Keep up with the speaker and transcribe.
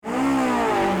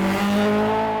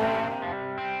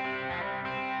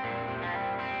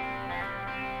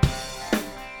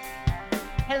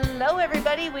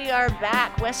everybody. We are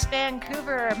back. West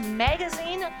Vancouver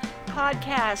Magazine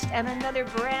podcast and another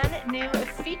brand new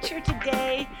feature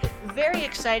today. Very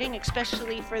exciting,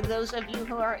 especially for those of you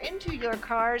who are into your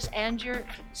cars and your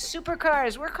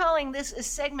supercars. We're calling this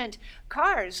segment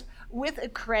Cars with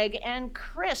Craig and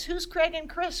Chris. Who's Craig and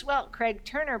Chris? Well, Craig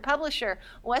Turner, publisher,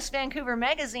 West Vancouver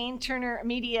Magazine, Turner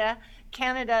Media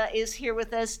Canada is here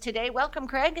with us today. Welcome,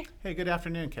 Craig. Hey, good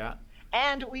afternoon, Kat.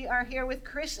 And we are here with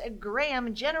Chris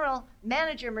Graham, General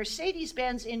Manager,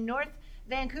 Mercedes-Benz in North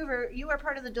Vancouver. You are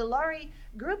part of the Dilawri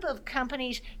group of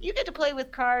companies. You get to play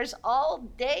with cars all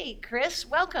day, Chris.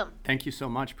 Welcome. Thank you so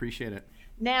much. Appreciate it.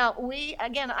 Now, I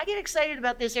get excited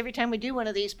about this every time we do one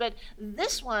of these, but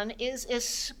this one is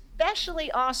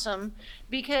especially awesome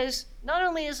because not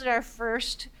only is it our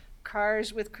first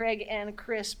Cars with Craig and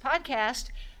Chris podcast,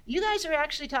 you guys are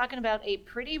actually talking about a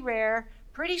pretty rare,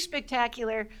 pretty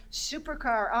spectacular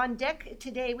supercar. On deck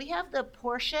today, we have the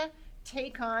Porsche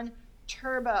Taycan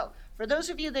Turbo. For those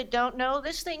of you that don't know,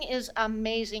 this thing is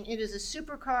amazing. It is a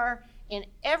supercar in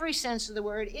every sense of the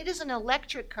word. It is an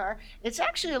electric car. It's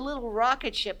actually a little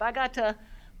rocket ship. I got to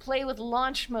play with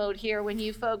launch mode here when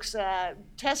you folks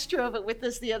test drove it with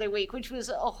us the other week, which was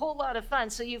a whole lot of fun.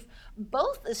 So you've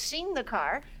both seen the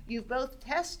car. You've both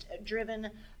test driven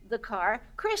the car.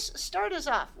 Chris, start us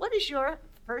off. What is your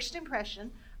first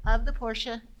impression of the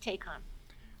Porsche Taycan?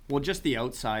 Well, just the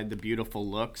outside, the beautiful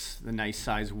looks, the nice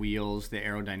size wheels, the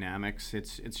aerodynamics.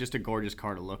 It's just a gorgeous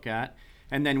car to look at.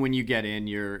 And then when you get in,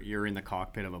 you're in the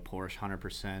cockpit of a Porsche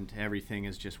 100%. Everything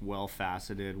is just well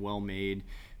faceted, well made,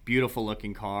 beautiful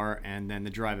looking car, and then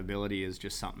the drivability is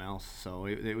just something else. So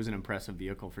it was an impressive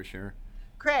vehicle for sure.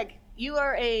 Craig, you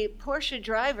are a Porsche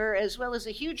driver as well as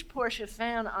a huge Porsche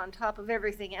fan on top of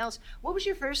everything else. What was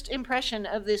your first impression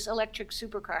of this electric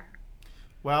supercar?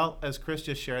 Well, as Chris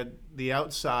just shared, the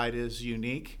outside is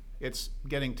unique. It's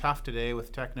getting tough today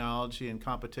with technology and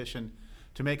competition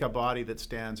to make a body that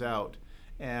stands out.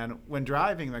 And when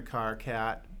driving the car,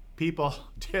 Kat, people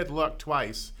did look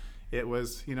twice. It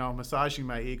was, massaging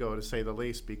my ego to say the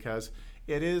least, because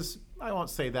it is, I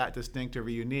won't say that distinctive or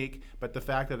unique, but the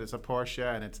fact that it's a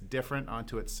Porsche and it's different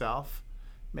onto itself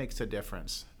makes a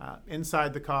difference.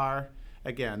 Inside the car,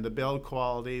 again, the build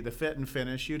quality, the fit and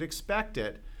finish, you'd expect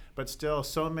it, but still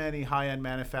so many high-end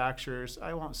manufacturers,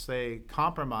 I won't say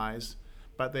compromise,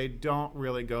 but they don't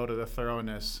really go to the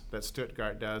thoroughness that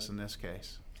Stuttgart does in this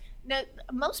case. Now,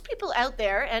 most people out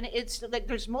there, and it's like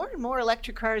there's more and more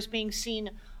electric cars being seen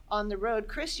on the road.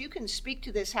 Chris, you can speak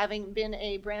to this, having been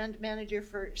a brand manager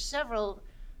for several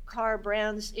car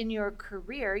brands in your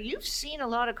career. You've seen a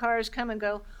lot of cars come and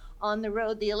go on the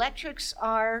road. The electrics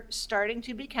are starting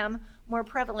to become more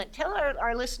prevalent. Tell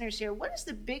our listeners here, what is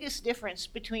the biggest difference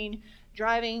between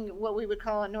driving what we would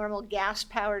call a normal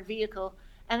gas-powered vehicle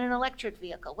and an electric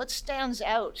vehicle? What stands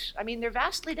out? I mean, they're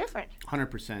vastly different.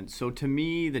 100%. So to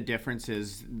me, the difference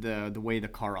is the way the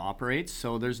car operates.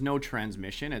 So there's no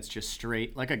transmission. It's just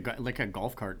straight, like a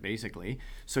golf cart, basically.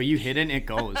 So you hit it and it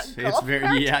goes.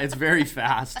 It's very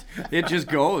fast. It just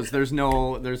goes. There's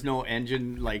no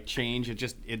engine change.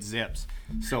 It zips.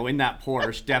 So in that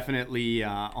Porsche, definitely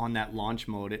on that launch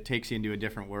mode, it takes you into a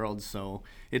different world. So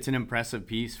it's an impressive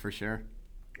piece for sure.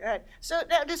 Good. So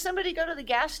now, does somebody go to the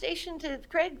gas station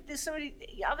Craig,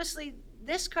 obviously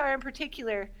this car in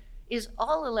particular is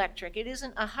all electric. It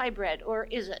isn't a hybrid, or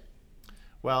is it?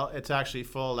 Well, it's actually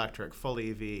full electric, full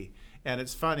EV. And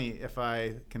it's funny, if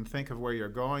I can think of where you're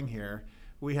going here,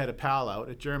 we had a pal out,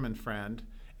 a German friend,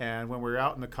 and when we were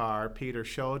out in the car, Peter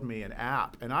showed me an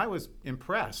app, and I was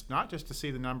impressed, not just to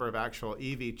see the number of actual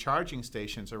EV charging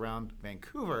stations around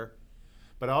Vancouver,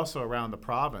 but also around the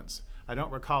province. I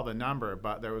don't recall the number,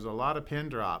 but there was a lot of pin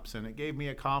drops, and it gave me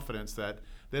a confidence that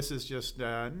this is just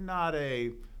not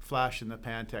a flash in the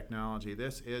pan technology.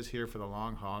 This is here for the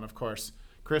long haul. And of course,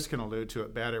 Chris can allude to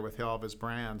it better with all of his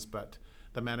brands, but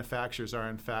the manufacturers are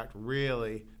in fact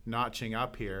really notching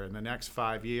up here. In the next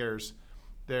 5 years,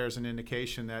 there's an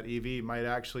indication that EV might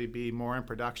actually be more in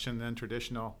production than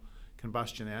traditional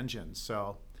combustion engines.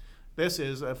 So this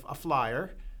is a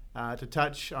flyer. To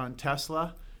touch on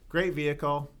Tesla, great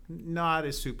vehicle, not a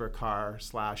supercar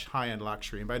 / high-end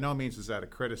luxury. And by no means is that a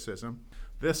criticism.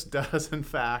 This does, in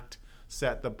fact,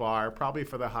 set the bar probably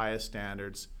for the highest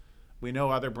standards. We know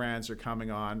other brands are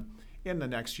coming on in the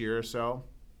next year or so.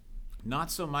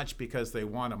 Not so much because they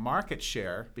want a market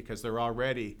share, because they're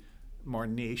already more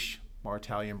niche, more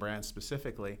Italian brands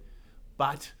specifically,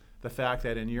 but the fact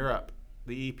that in Europe,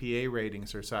 the EPA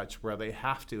ratings are such where they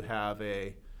have to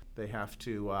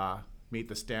meet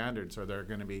the standards, or they're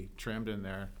going to be trimmed in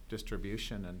their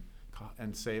distribution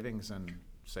and savings and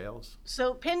sales.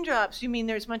 So pin drops, you mean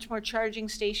there's much more charging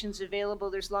stations available,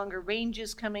 there's longer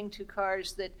ranges coming to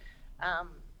cars that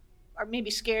are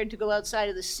maybe scared to go outside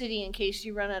of the city in case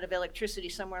you run out of electricity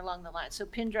somewhere along the line. So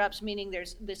pin drops meaning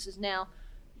this is now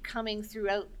coming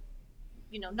throughout,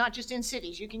 not just in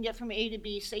cities. You can get from A to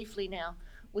B safely now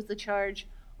with the charge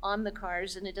on the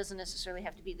cars, and it doesn't necessarily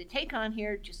have to be the Taycan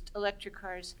here, just electric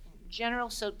cars in general.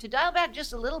 So to dial back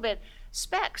just a little bit,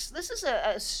 specs. This is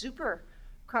a super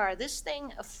car. This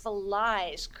thing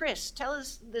flies. Chris, tell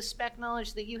us the spec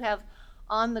knowledge that you have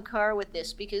on the car with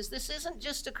this, because this isn't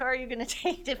just a car you're going to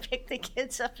take to pick the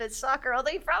kids up at soccer,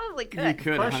 although you probably could. You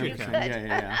could, Of course 100%. you could.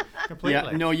 Yeah.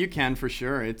 Completely. Yeah, no, you can for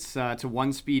sure. It's a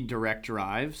one-speed direct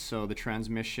drive, so the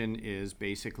transmission is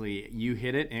basically you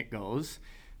hit it, it goes.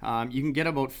 You can get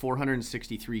about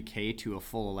 463K to a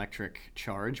full electric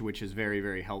charge, which is very,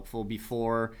 very helpful.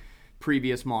 Before,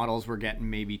 previous models were getting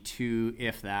maybe 2,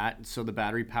 if that. So the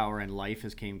battery power and life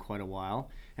has came quite a while.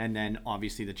 And then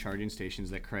obviously the charging stations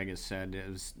that Craig has said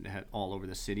is all over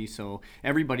the city. So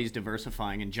everybody's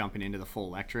diversifying and jumping into the full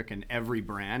electric, and every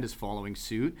brand is following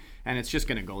suit. And it's just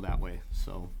going to go that way.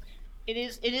 So It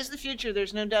is the future.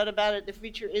 There's no doubt about it. The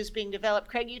future is being developed.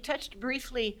 Craig, you touched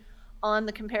briefly on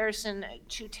the comparison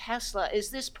to Tesla.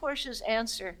 Is this Porsche's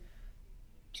answer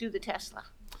to the Tesla?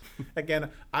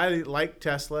 Again, I like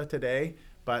Tesla today,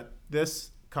 but this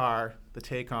car, the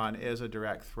Taycan, is a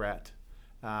direct threat.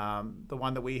 The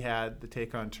one that we had, the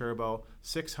Taycan Turbo,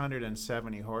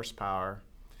 670 horsepower.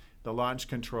 The launch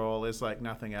control is like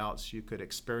nothing else you could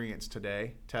experience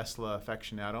today. Tesla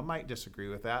aficionado might disagree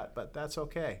with that, but that's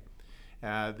okay.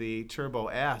 The Turbo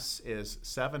S is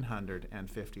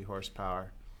 750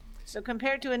 horsepower. So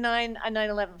compared to a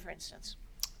 911, for instance.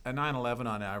 A 911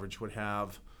 on average would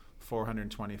have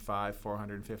 425,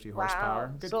 450 horsepower.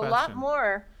 Wow. Good So question. a lot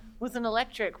more with an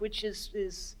electric, which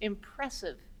is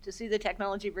impressive to see the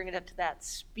technology bring it up to that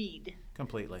speed.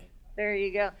 Completely. There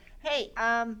you go. Hey,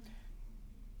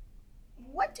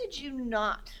 what did you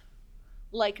not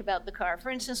like about the car? For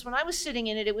instance, when I was sitting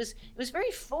in it, it was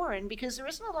very foreign because there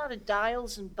isn't a lot of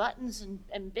dials and buttons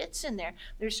and bits in there.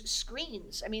 There's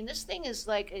screens. I mean, this thing is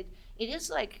like it is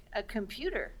like a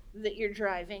computer that you're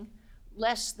driving,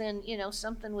 less than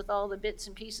something with all the bits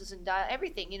and pieces and dial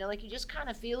everything. Like you just kind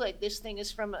of feel like this thing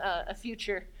is from a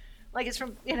future. Like it's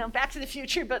from, Back to the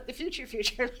Future, but the future.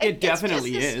 Like it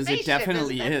definitely is. Spaceship, It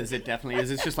definitely isn't it? is. It definitely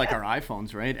is. It's just like our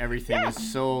iPhones, right? Everything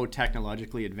is so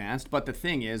technologically advanced. But the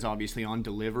thing is, obviously, on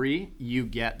delivery, you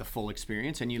get the full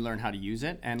experience and you learn how to use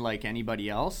it. And like anybody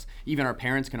else, even our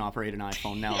parents can operate an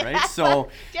iPhone now, right? So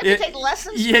Do you have to take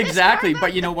lessons? Yeah, for this exactly. car?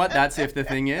 But you know what? That's if the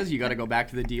thing is, you got to go back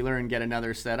to the dealer and get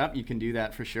another setup. You can do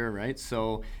that for sure, right?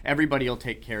 So everybody will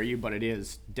take care of you, but it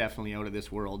is definitely out of this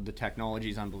world. The technology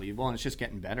is unbelievable, and it's just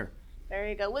getting better. There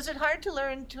you go. Was it hard to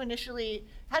learn to initially?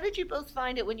 How did you both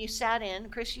find it when you sat in?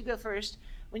 Chris, you go first.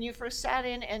 When you first sat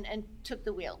in and took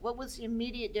the wheel, what was the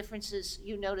immediate differences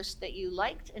you noticed that you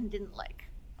liked and didn't like?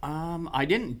 I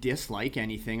didn't dislike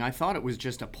anything. I thought it was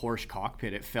just a Porsche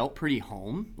cockpit. It felt pretty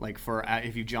home. Like for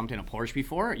if you jumped in a Porsche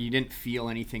before, you didn't feel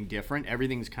anything different.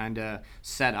 Everything's kind of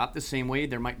set up the same way.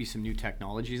 There might be some new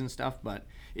technologies and stuff, but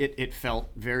it felt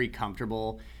very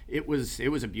comfortable. It was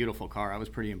a beautiful car. I was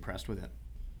pretty impressed with it.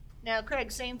 Now,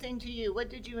 Craig, same thing to you.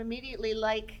 What did you immediately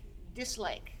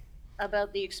dislike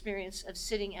about the experience of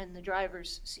sitting in the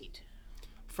driver's seat?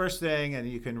 First thing, and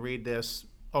you can read this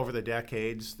over the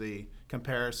decades, the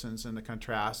comparisons and the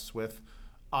contrasts with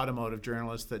automotive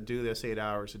journalists that do this 8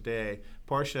 hours a day.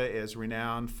 Porsche is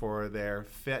renowned for their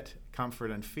fit,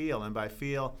 comfort, and feel. And by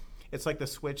feel, it's like the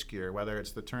switch gear, whether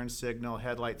it's the turn signal,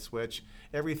 headlight switch,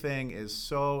 everything is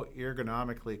so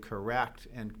ergonomically correct.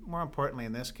 And more importantly,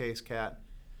 in this case, Kat,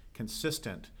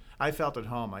 consistent. I felt at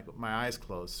home, like my eyes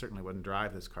closed. Certainly wouldn't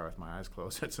drive this car with my eyes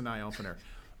closed. It's an eye opener.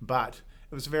 But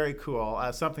it was very cool.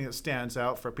 Something that stands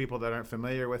out for people that aren't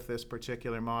familiar with this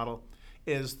particular model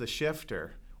is the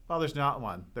shifter. Well, there's not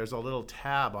one. There's a little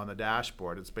tab on the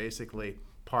dashboard. It's basically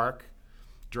park,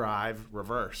 drive,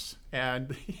 reverse.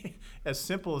 And as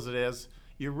simple as it is,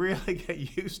 you really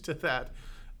get used to that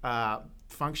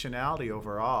functionality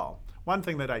overall. One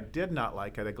thing that I did not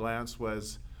like at a glance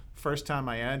was first time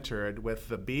I entered with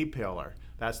the B pillar.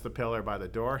 That's the pillar by the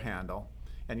door handle.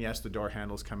 And yes, the door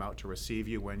handles come out to receive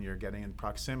you when you're getting in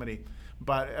proximity.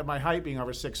 But at my height being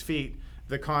over 6 feet,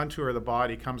 the contour of the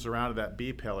body comes around to that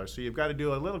B pillar. So you've got to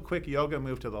do a little quick yoga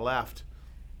move to the left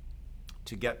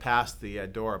to get past the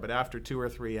door. But after 2 or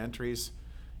 3 entries,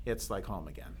 it's like home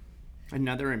again.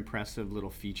 Another impressive little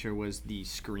feature was the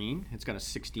screen. It's got a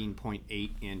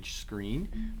 16.8-inch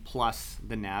screen plus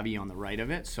the Navi on the right of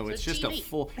it. So it's just TV. a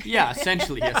full, yeah,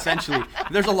 essentially.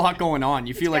 There's a lot going on.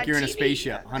 You feel like got you're in a TV.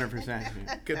 spaceship,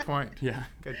 100%. Good point. Yeah.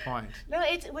 Good point. No,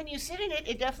 it's when you sit in it,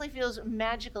 it definitely feels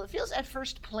magical. It feels at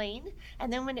first plain,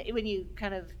 and then when you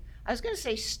kind of, I was going to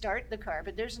say start the car,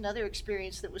 but there's another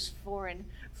experience that was foreign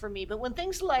for me. But when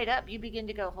things light up, you begin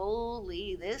to go,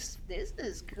 holy, this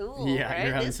is cool, Yeah, right?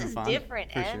 you're having This some is fun,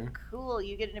 different for and sure. cool.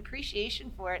 You get an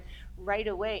appreciation for it right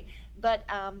away. But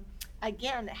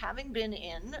again, having been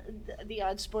in the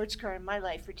odd sports car in my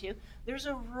life or two, there's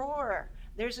a roar,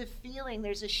 there's a feeling,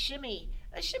 there's a shimmy.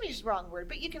 A shimmy's the wrong word,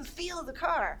 but you can feel the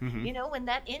car. Mm-hmm. You know, when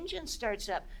that engine starts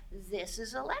up, this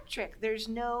is electric. There's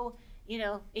no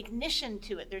ignition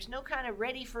to it. There's no kind of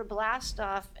ready for blast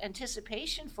off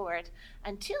anticipation for it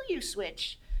until you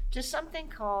switch to something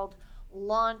called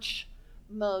launch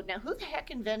mode. Now, who the heck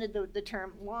invented the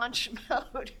term launch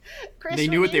mode? Chris, They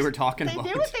knew what they were talking They about.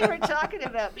 knew what they were talking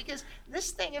about, because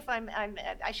this thing, if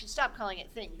I should stop calling it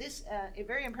thing. This a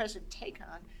very impressive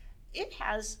Taycan. It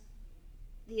has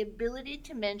the ability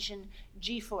to mention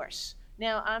G-force.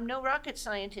 Now, I'm no rocket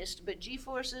scientist, but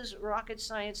G-forces, rocket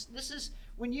science, this is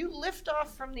when you lift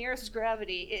off from the Earth's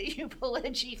gravity, you pull a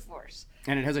G-force.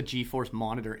 And it has a G-force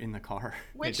monitor in the car.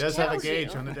 Which It does have a tells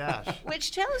gauge you- on the dash.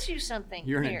 Which tells you something.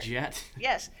 You're in here. a jet.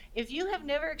 Yes. If you have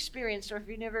never experienced, or if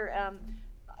you never,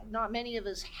 not many of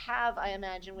us have, I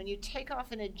imagine, when you take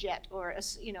off in a jet or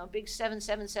a big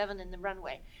 777 in the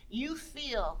runway, you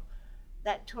feel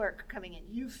that torque coming in.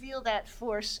 You feel that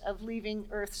force of leaving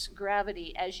Earth's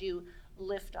gravity as you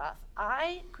lift off.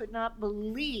 I could not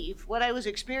believe what I was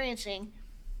experiencing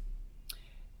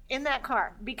in that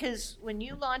car, because when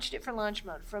you launched it for launch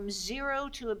mode, from 0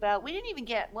 to about, we didn't even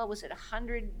get,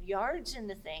 100 yards in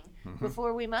the thing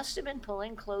before we must have been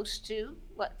pulling close to,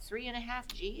 3.5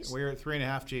 Gs? We were at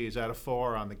 3.5 Gs out of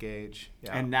 4 on the gauge.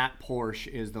 Yeah. And that Porsche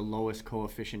is the lowest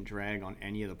coefficient drag on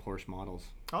any of the Porsche models.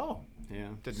 Oh, Yeah.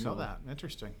 didn't know that.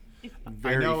 Interesting.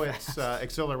 Very I know fast. it's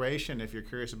acceleration, if you're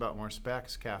curious about more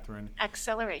specs, Catherine.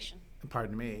 Acceleration.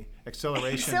 Pardon me.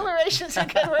 Acceleration. Acceleration's a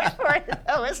good word for it,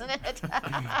 though, isn't it?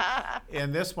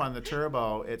 In this one, the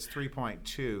turbo, it's 3.2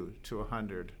 to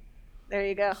 100. There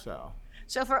you go.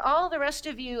 So, for all the rest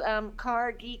of you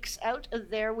car geeks out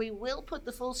there, we will put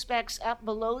the full specs up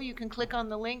below. You can click on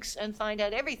the links and find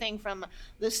out everything from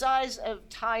the size of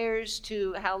tires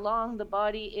to how long the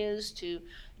body is to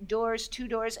doors, 2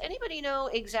 doors. Anybody know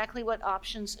exactly what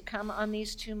options come on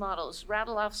these 2 models?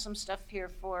 Rattle off some stuff here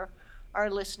for our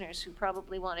listeners who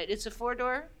probably want it. It's a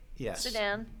 4-door yes.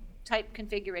 sedan type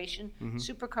configuration,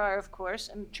 supercar, of course,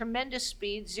 and tremendous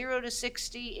speed, 0 to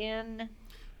 60 in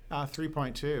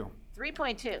 3.2.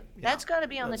 3.2. That's got to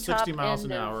be on the That's top 60 miles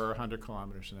end an of, hour or 100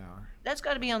 kilometers an hour. That's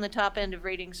got to be on the top end of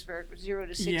ratings for 0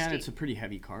 to 60. Yeah, and it's a pretty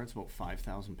heavy car. It's about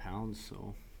 5,000 pounds,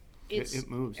 so it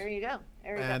moves. There you go.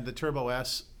 And the Turbo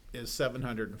S is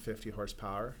 750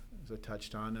 horsepower, as I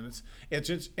touched on. And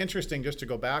it's interesting, just to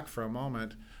go back for a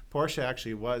moment, Porsche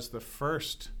actually was the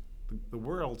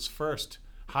world's first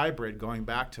hybrid going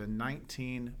back to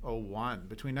 1901.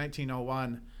 Between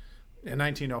 1901 and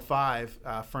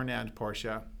 1905, Fernand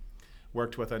Porsche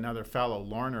worked with another fellow,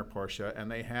 Lorner Porsche,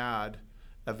 and they had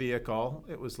a vehicle.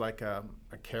 It was like a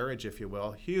carriage, if you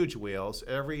will, huge wheels.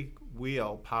 Every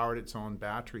wheel powered its own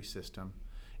battery system,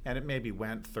 and it maybe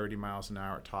went 30 miles an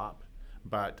hour top.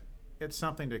 But it's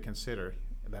something to consider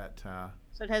that.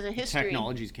 So it has a history.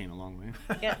 Technologies came a long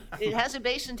way. Yeah, it has a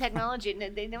base in technology,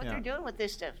 and they know what they're doing with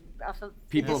this stuff. Off of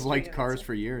People have history liked of cars it.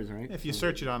 for years, right? If you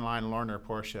search it online, Lorner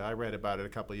Porsche, I read about it a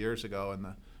couple of years ago in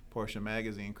the Porsche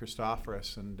magazine,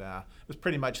 Christophorus, and it was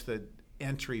pretty much the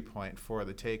entry point for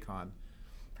the Taycan.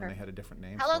 And they had a different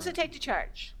name. How long does it take to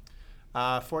charge?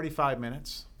 45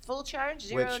 minutes. Full charge,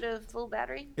 0 Which- to full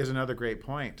battery? Is another great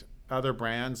point. Other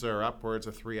brands are upwards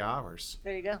of 3 hours.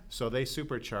 There you go. So they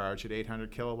supercharge at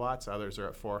 800 kilowatts. Others are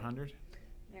at 400.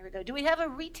 There we go. Do we have a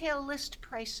retail list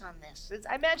price on this?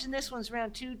 I imagine this one's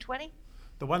around $220.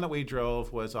 The one that we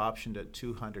drove was optioned at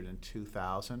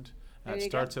 202,000. There It you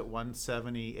starts at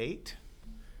 178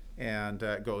 and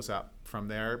goes up from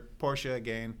there. Porsche,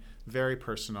 again, very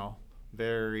personal,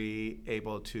 very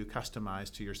able to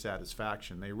customize to your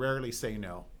satisfaction. They rarely say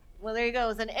no. Well, there you go.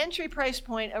 With an entry price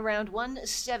point around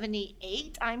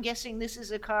 $178, I'm guessing this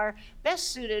is a car best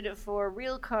suited for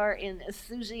real car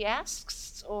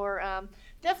enthusiasts or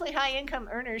definitely high-income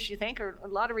earners, you think, or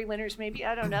lottery winners maybe.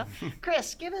 I don't know.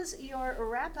 Chris, give us your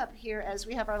wrap-up here as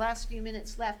we have our last few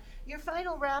minutes left. Your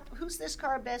final wrap, who's this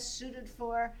car best suited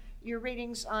for, your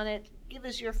ratings on it. Give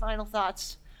us your final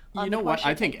thoughts on You the know what? Porsche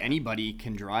I think Taycan. anybody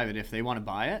can drive it if they want to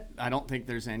buy it. I don't think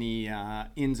there's any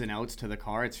ins and outs to the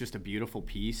car. It's just a beautiful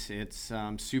piece. It's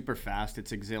super fast.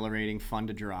 It's exhilarating, fun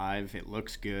to drive. It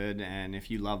looks good. And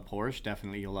if you love Porsche,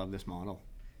 definitely you'll love this model.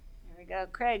 There we go.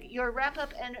 Craig, your wrap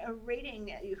up and a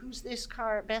rating. Who's this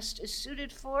car best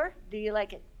suited for? Do you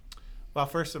like it? Well,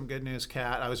 first, some good news,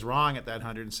 Kat. I was wrong at that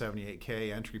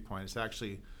 178K entry point. It's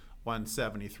actually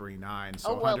 173.9,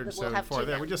 so Oh, well, we'll have 174 to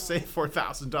there. then. We just saved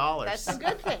 $4,000. That's a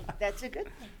good thing. That's a good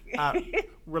thing.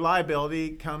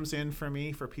 Reliability comes in for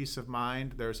me for peace of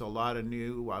mind. There's a lot of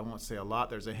new, I won't say a lot,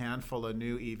 there's a handful of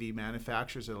new EV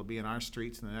manufacturers that'll be in our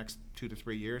streets in the next 2 to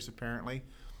 3 years, apparently.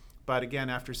 But again,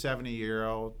 after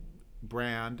 70-year-old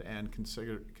brand and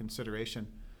consideration,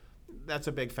 that's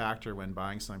a big factor when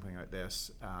buying something like this.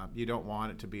 You don't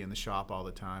want it to be in the shop all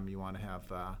the time. You want to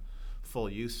have full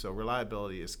use, so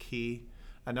reliability is key.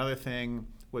 Another thing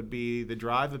would be the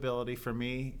drivability for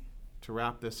me. To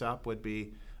wrap this up would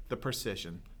be the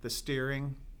precision, the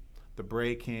steering, the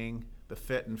braking, the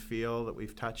fit and feel that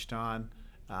we've touched on.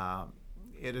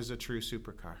 It is a true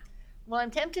supercar. Well,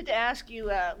 I'm tempted to ask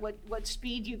you what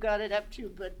speed you got it up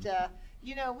to, but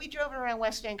we drove around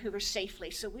West Vancouver safely,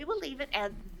 so we will leave it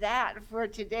at that for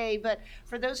today. But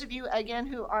for those of you, again,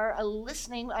 who are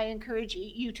listening, I encourage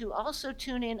you to also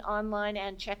tune in online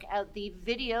and check out the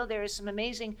video. There is some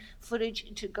amazing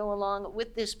footage to go along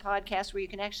with this podcast where you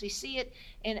can actually see it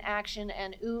in action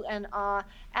and ooh and ah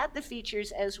at the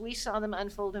features as we saw them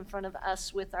unfold in front of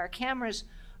us with our cameras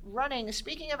running.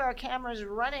 Speaking of our cameras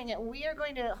running, we are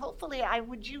going to hopefully,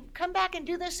 would you come back and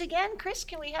do this again? Chris,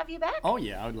 can we have you back? Oh,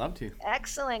 yeah, I would love to.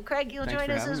 Excellent. Craig, you'll Thanks join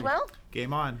for us having as me. well?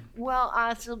 Game on. Well,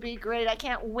 this will be great. I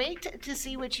can't wait to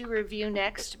see what you review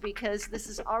next because this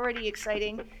is already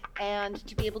exciting, and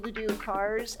to be able to do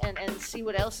cars and see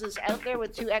what else is out there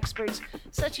with two experts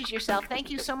such as yourself. Thank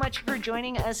you so much for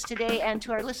joining us today, and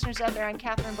to our listeners out there, I'm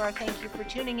Catherine Barr. Thank you for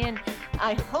tuning in.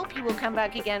 I hope you will come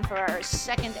back again for our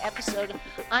second episode.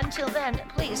 Until then,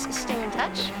 please stay in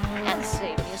touch and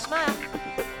save me a smile.